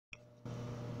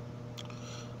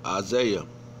Isaiah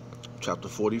chapter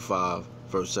 45,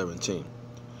 verse 17.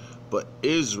 But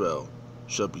Israel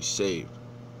shall be saved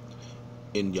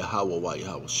in Yahweh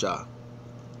Yahweh Shah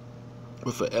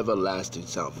with an everlasting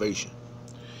salvation.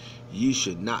 Ye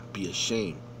should not be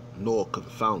ashamed nor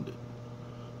confounded,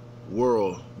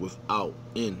 world without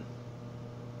end.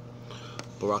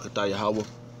 Barakatah Yahweh,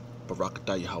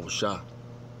 Barakatah Yahweh Shah.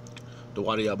 The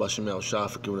Wadi Yabashim El Shah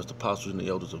for giving us the apostles and the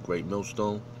elders of Great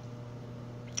Millstone.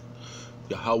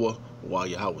 Yahweh, Wa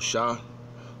Yahweh Shah,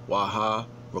 Waha,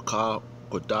 Rakah,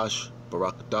 Kodash,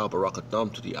 Barakatah,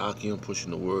 Barakatham to the Akim,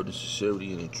 pushing the word in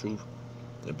sincerity and in truth,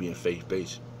 and being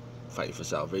faith-based, fighting for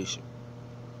salvation.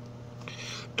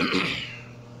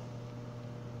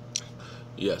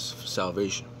 Yes, for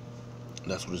salvation.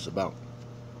 That's what it's about.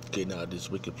 Getting out of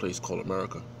this wicked place called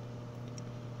America.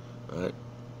 Alright?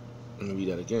 Let me read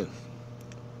that again.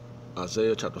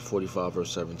 Isaiah chapter 45,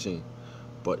 verse 17.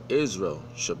 But Israel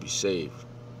shall be saved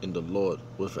in the Lord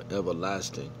with an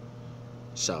everlasting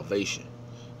salvation.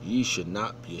 Ye should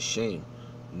not be ashamed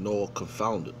nor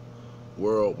confounded,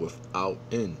 world without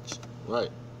ends. Right?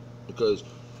 Because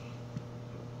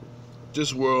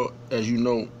this world, as you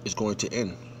know, is going to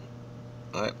end.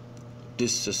 Alright?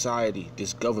 This society,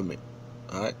 this government,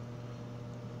 alright?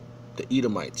 The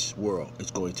Edomites world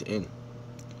is going to end.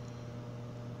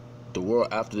 The world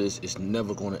after this is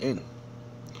never going to end.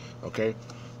 Okay?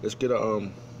 Let's get a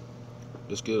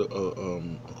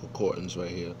concordance right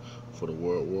here for the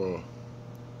word world.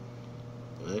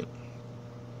 Right?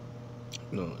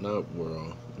 No, not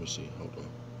world. Let me see. Hold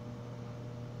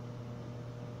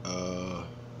on.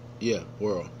 Yeah,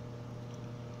 world.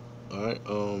 Alright,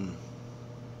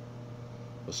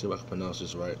 let's see if I can pronounce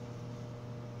this right.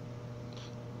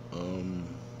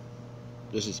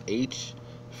 This is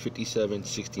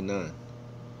H5769.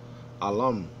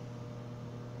 Alam.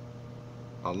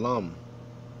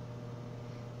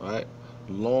 Alright?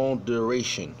 Long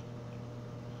duration.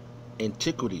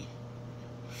 Antiquity.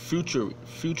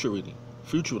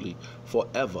 Futurity,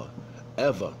 forever,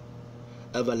 ever,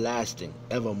 everlasting,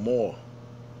 evermore,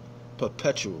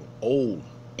 perpetual, old,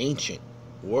 ancient,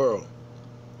 world,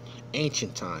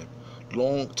 ancient time,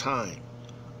 long time,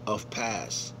 of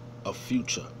past, of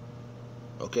future.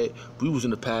 Okay? We was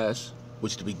in the past,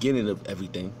 which is the beginning of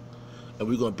everything, and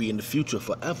we're going to be in the future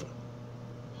forever.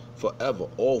 Forever,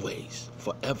 always,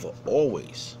 forever,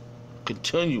 always.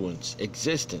 Continuance,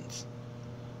 existence,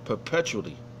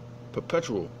 perpetually,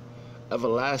 perpetual,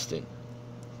 everlasting,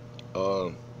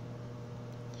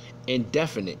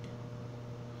 indefinite,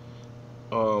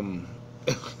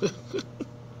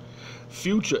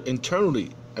 future, internally.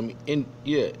 I mean,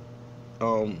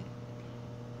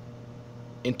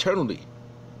 internally.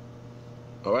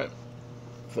 All right,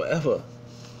 forever.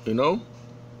 You know,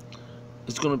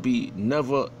 it's gonna be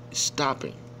never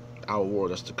stopping. Our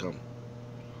world that's to come.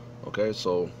 Okay,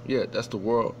 so yeah, that's the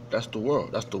world. That's the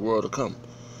world. That's the world to come.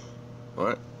 All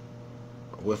right,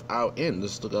 without end.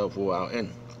 Let's look out for our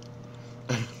end.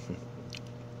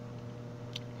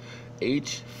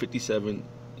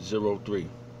 H5703.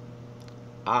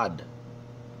 Odd.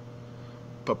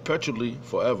 Perpetually,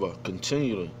 forever,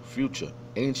 continually, future,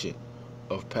 ancient,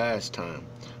 of past time,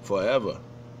 forever,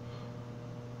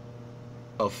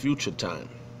 of future time,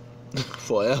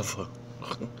 forever.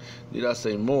 Need I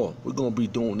say more? We're gonna be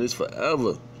doing this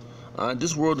forever.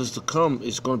 This world is to come.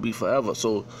 It's gonna be forever.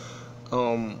 So,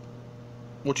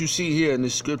 what you see here in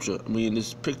this scripture, I mean,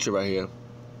 this picture right here,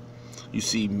 you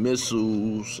see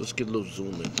missiles. Let's get a little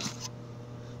zoom in.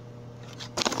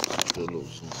 Get a little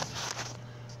zoom in.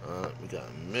 We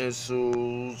got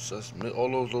missiles. That's all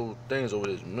those little things over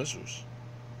there. Missiles.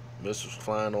 Missiles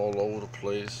flying all over the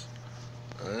place.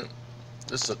 Alright.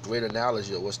 This is a great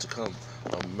analogy of what's to come.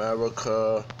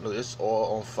 America, look, it's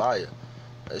all on fire.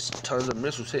 There's tons of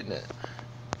missiles hitting it.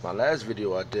 My last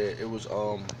video I did, it was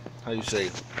how you say,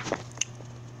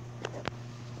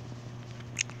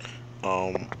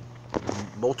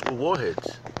 multiple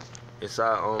warheads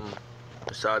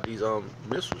inside these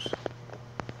missiles.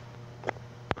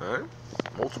 Alright,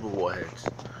 multiple warheads.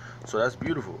 So that's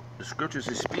beautiful. The scriptures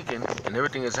is speaking, and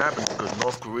everything is happening because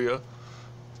North Korea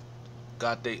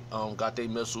got they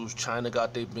missiles, China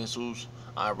got their missiles,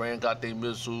 Iran got their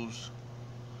missiles,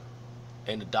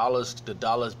 and the dollars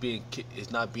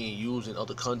is not being used in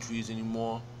other countries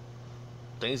anymore.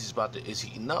 Things is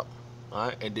heating up. All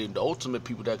right, and then the ultimate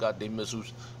people that got their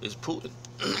missiles is Putin.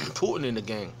 Putin in the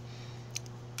gang.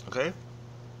 Okay,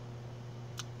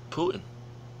 Putin.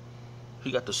 He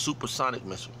got the supersonic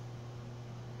missile.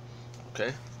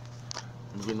 Okay,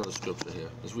 let me read another scripture here.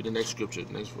 Let's read the next scripture,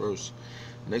 next verse.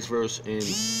 Next verse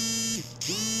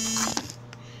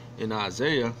in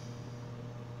Isaiah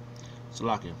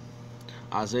Salakia.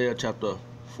 Isaiah chapter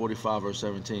 45, verse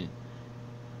 17.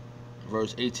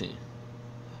 Verse 18.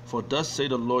 For thus say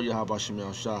the Lord Yahweh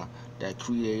Shem Shah, that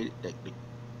created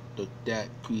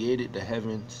the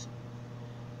heavens,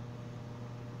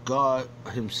 God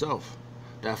Himself,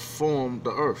 that formed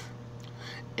the earth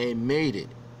and made it.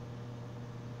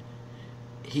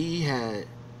 He has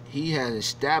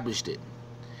established it.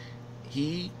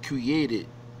 He created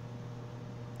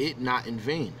it not in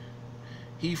vain.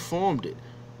 He formed it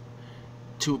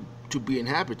to be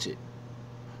inhabited.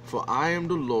 For I am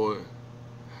the Lord,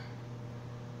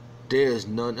 there is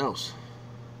none else.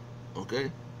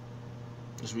 Okay?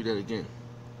 Let's read that again.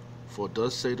 For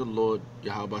thus say the Lord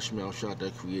Yahweh Shem Shah,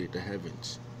 that created the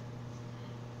heavens,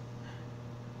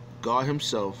 God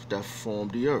Himself that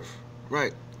formed the earth.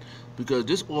 Right? Because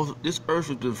this earth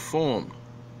has been formed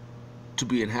to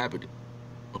be inhabited.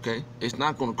 Okay? It's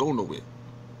not going to go nowhere.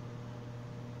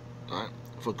 Alright?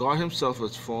 For God Himself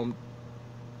has formed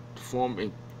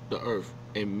the earth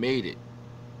and made it.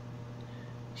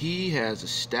 He has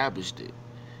established it.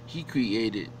 He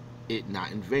created it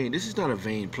not in vain. This is not a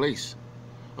vain place.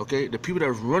 Okay? The people that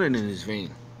are running in is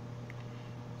vain.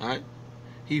 Alright?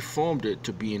 He formed it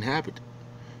to be inhabited.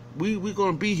 We're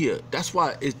going to be here. That's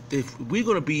why if we're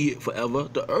going to be here forever,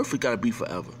 the earth has got to be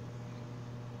forever.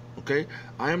 Okay?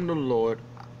 I am the Lord,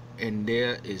 and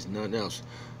there is none else.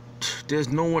 There's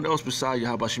no one else beside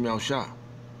Yahweh Shem Shah.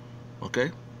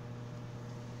 Okay?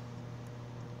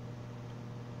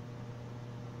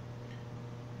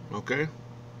 Okay?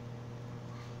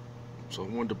 So I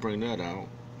wanted to bring that out.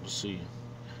 Let's see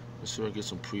if I get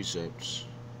some precepts.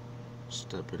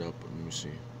 Step it up. Let me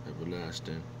see.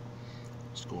 Everlasting.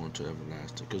 Let's go into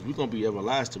everlasting. Because we're gonna be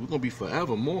everlasting. We're gonna be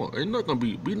forevermore. We're not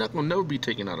gonna never be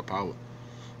taken out of power.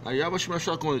 Yahweh Shem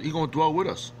Shah He's gonna dwell with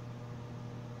us.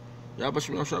 Yahweh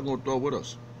Shem Shah gonna dwell with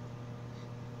us.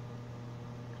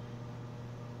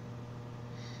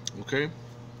 Okay?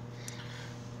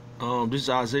 This is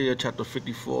Isaiah chapter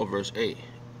 54, verse 8.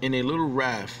 In a little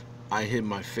wrath I hid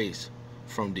my face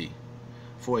from thee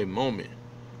for a moment,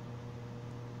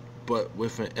 but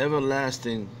with an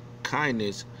everlasting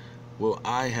kindness will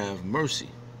I have mercy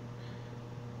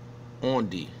on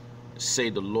thee, say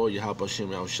the Lord Yahweh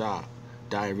Shem Shah,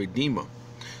 thy Redeemer.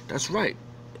 That's right.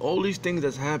 All these things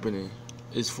that's happening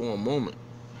is for a moment.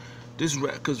 This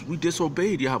because we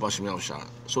disobeyed Yahweh Shem Shah.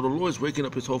 So the Lord is waking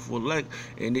up His hopeful elect,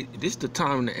 and this is the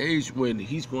time and the age when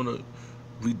He's going to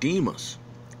redeem us,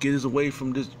 get us away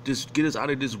from this, get us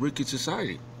out of this wicked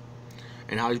society.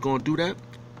 And how He's going to do that?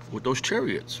 With those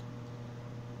chariots.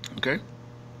 Okay?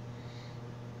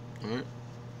 Alright?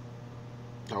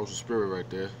 That was the spirit right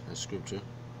there. That's scripture.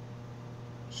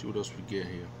 See what else we get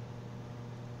here.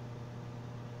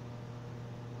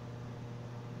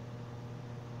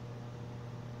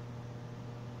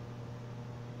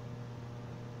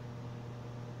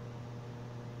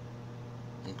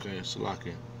 Okay,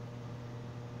 Salakia.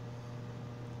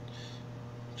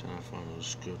 Trying to find the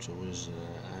scripture. Where is it?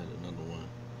 I had another one.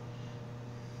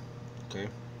 Okay.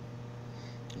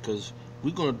 Because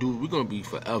we're gonna be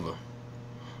forever.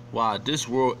 While this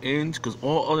world ends, because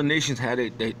all other nations had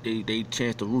they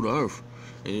chance to rule the earth,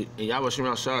 and Yahweh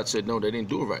Shem Shah said no, they didn't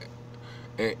do it right.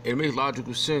 And it makes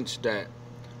logical sense that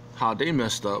how they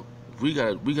messed up, we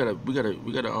gotta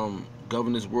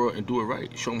govern this world and do it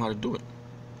right. Show them how to do it.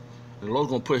 And the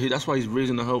Lord's gonna that's why He's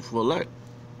raising the helpful elect.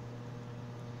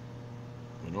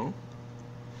 You know?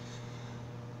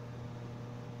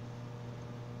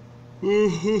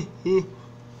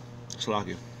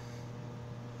 Salakia.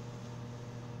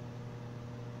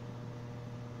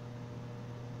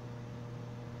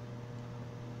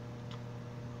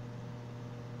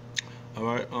 All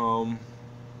right.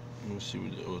 Let me see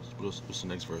what's the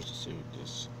next verse. Let's see what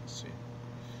this. Let's see.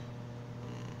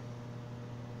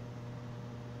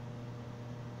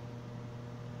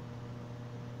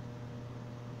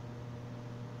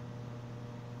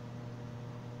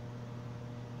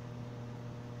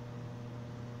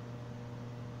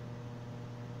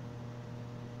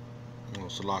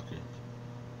 Salakia.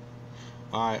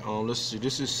 Alright, let's see.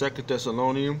 This is 2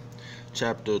 Thessalonians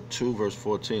chapter 2, verse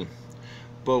 14.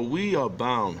 But we are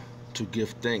bound to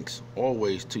give thanks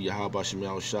always to Yahweh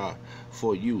Shem Shah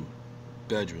for you,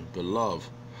 brethren, beloved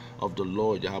of the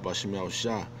Lord Yahweh Shem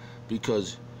Shah,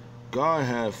 because God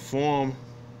had from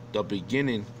the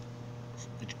beginning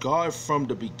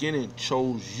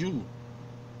chose you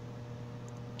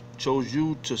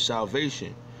to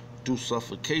salvation through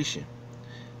supplication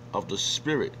of the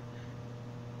Spirit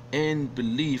and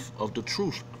belief of the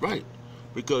truth. Right?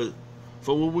 Because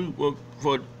for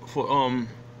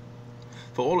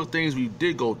all the things we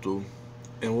did go through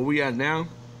and where we are now,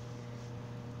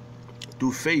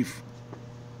 through faith,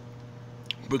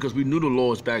 because we knew the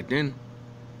laws back then.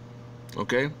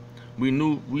 Okay, we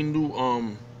knew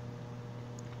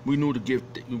the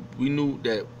gift. We knew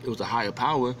that it was a higher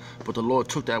power, but the Lord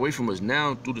took that away from us.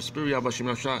 Now through the Spirit,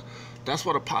 that's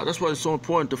why it's so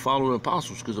important to follow the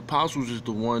apostles, because the apostles is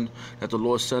the one that the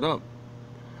Lord set up,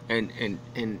 and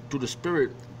through the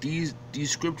Spirit, these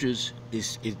scriptures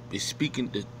is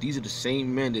speaking. These are the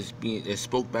same men that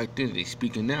spoke back then. They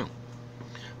speaking now,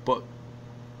 but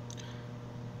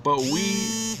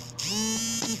we,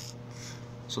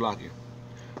 Salakia.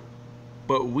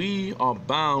 But we are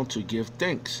bound to give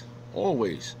thanks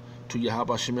always to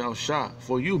Yahweh Shemel Shah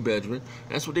for you, brethren.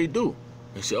 That's what they do.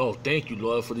 They say, "Oh, thank you,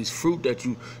 Lord, for this fruit that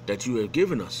you have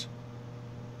given us."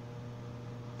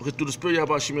 Because through the Spirit of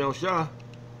Yahweh Shemel Shah,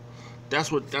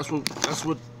 that's what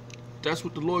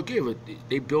the Lord gave it.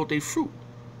 They built a fruit.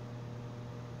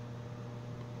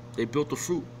 They built the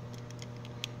fruit,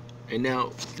 and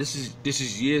now this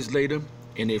is years later,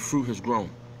 and their fruit has grown.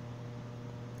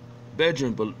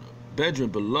 Brethren,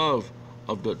 beloved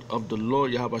of the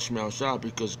Lord Yahweh Shemel Shah,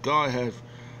 because God has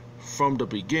from the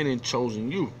beginning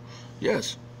chosen you.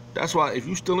 Yes, that's why if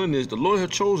you're still in this, the Lord has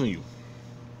chosen you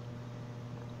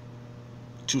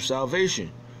to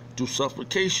salvation, to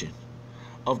supplication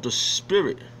of the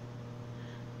Spirit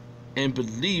and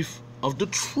belief of the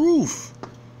truth.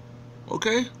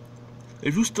 Okay?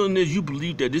 If you're still in this, you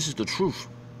believe that this is the truth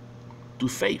through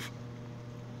faith.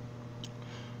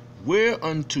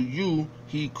 Whereunto you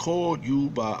he called you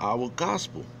by our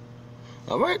gospel.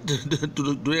 All right,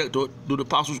 through the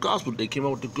apostles' gospel, they came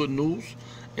out with the good news,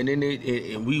 and then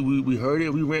we heard it.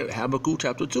 We read Habakkuk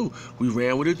chapter 2. We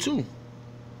ran with it too.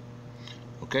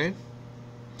 Okay,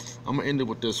 I'm gonna end it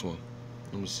with this one.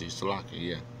 Let me see,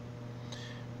 Salakia.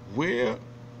 Yeah.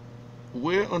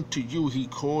 Whereunto you he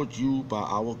called you by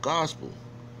our gospel,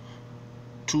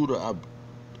 to the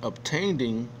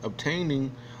obtaining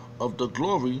of the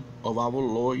glory of our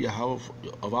Lord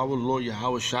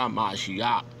Yahweh Shah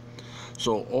Mashiach.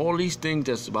 So all these things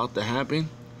that's about to happen,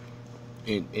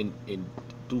 and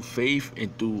through faith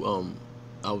and through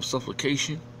our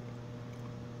supplication,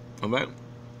 all right,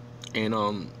 and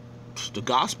the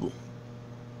gospel,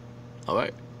 all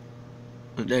right.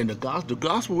 And then the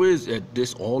gospel is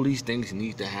that all these things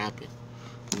need to happen.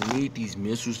 We need these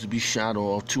missiles to be shot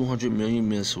off, 200 million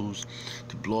missiles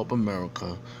to blow up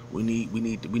America. We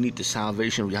need the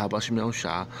salvation of Yahweh Shemel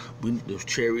Shah. We need those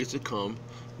chariots to come.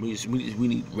 We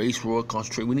need race war,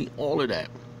 concentrate. We need all of that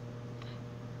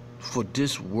for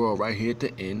this world right here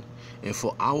to end, and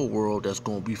for our world that's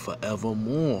going to be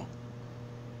forevermore.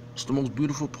 It's the most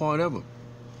beautiful part ever.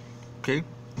 Okay.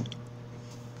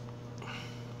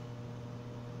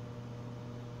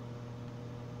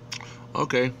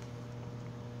 Okay.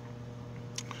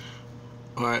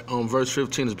 All right, verse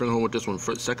 15 is bringing home with this one.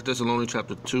 2 Thessalonians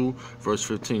chapter 2, verse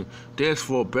 15.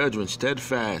 Therefore, brethren,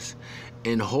 steadfast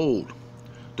and hold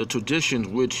the traditions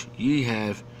which ye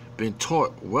have been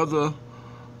taught, whether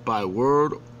by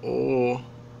word or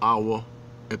our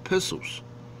epistles.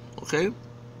 Okay?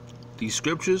 These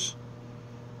scriptures,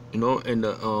 and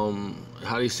the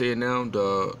how they say it now,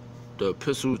 the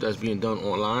epistles that's being done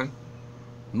online,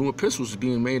 new epistles is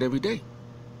being made every day.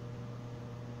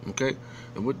 Okay?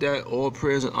 And with that, all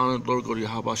praise and honor and glory go to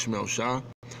Yahweh Shemel Shah,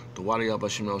 the Wadi Yahweh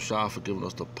Shemel Shah, for giving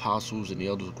us the apostles and the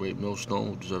elders of great millstone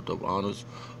who deserve the honors,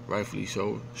 rightfully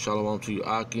so. Shalom to you,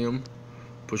 Akim,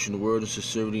 pushing the word in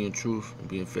sincerity and truth and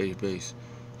being faith-based.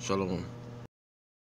 Shalom.